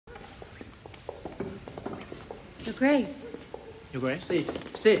Your Grace. Your Grace? Please,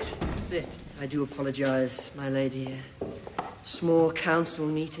 sit. I do apologize, my lady. Small council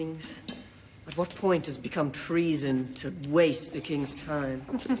meetings. At what point has it become treason to waste the king's time?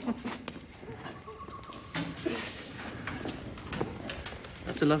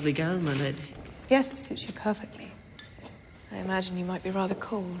 That's a lovely gown, my lady. Yes, it suits you perfectly. I imagine you might be rather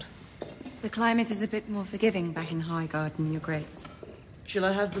cold. The climate is a bit more forgiving back in Highgarden, Your Grace. Shall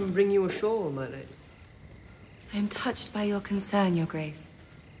I have them bring you a shawl, my lady? I am touched by your concern, Your Grace.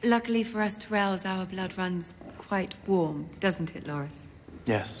 Luckily for us Tyrells, our blood runs quite warm, doesn't it, Loris?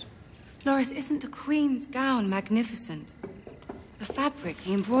 Yes. Loris, isn't the Queen's gown magnificent? The fabric,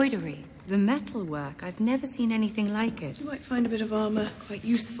 the embroidery, the metalwork, I've never seen anything like it. You might find a bit of armor quite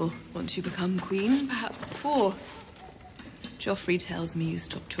useful once you become queen, perhaps before. Joffrey tells me you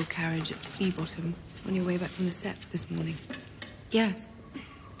stopped your carriage at Fleabottom on your way back from the Sept this morning. Yes.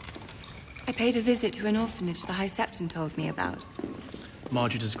 I paid a visit to an orphanage the High Septon told me about.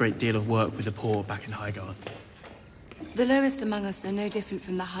 Margaery does a great deal of work with the poor back in Highgarden. The lowest among us are no different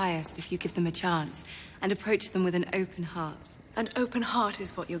from the highest if you give them a chance and approach them with an open heart. An open heart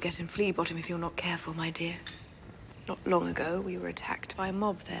is what you'll get in Fleabottom if you're not careful, my dear. Not long ago, we were attacked by a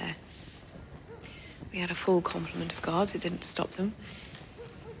mob there. We had a full complement of guards. It didn't stop them.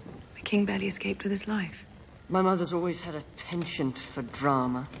 The king barely escaped with his life. My mother's always had a penchant for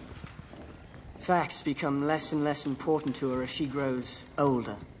drama. Facts become less and less important to her as she grows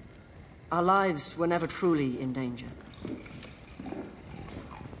older. Our lives were never truly in danger.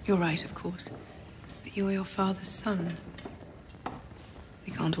 You're right, of course. But you're your father's son.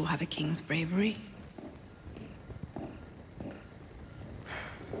 We can't all have a king's bravery.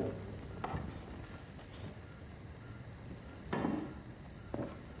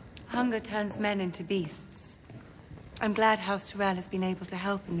 Hunger turns men into beasts. I'm glad House Tyrell has been able to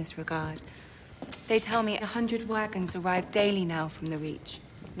help in this regard. They tell me 100 wagons arrive daily now from the Reach.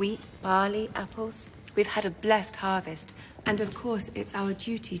 Wheat, barley, apples. We've had a blessed harvest. And of course, it's our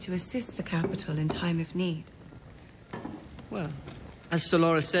duty to assist the capital in time of need. Well, as Sir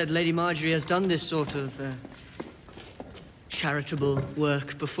Loras said, Lady Margaery has done this sort of, charitable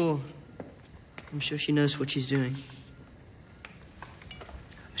work before. I'm sure she knows what she's doing.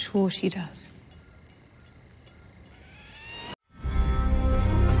 I'm sure she does.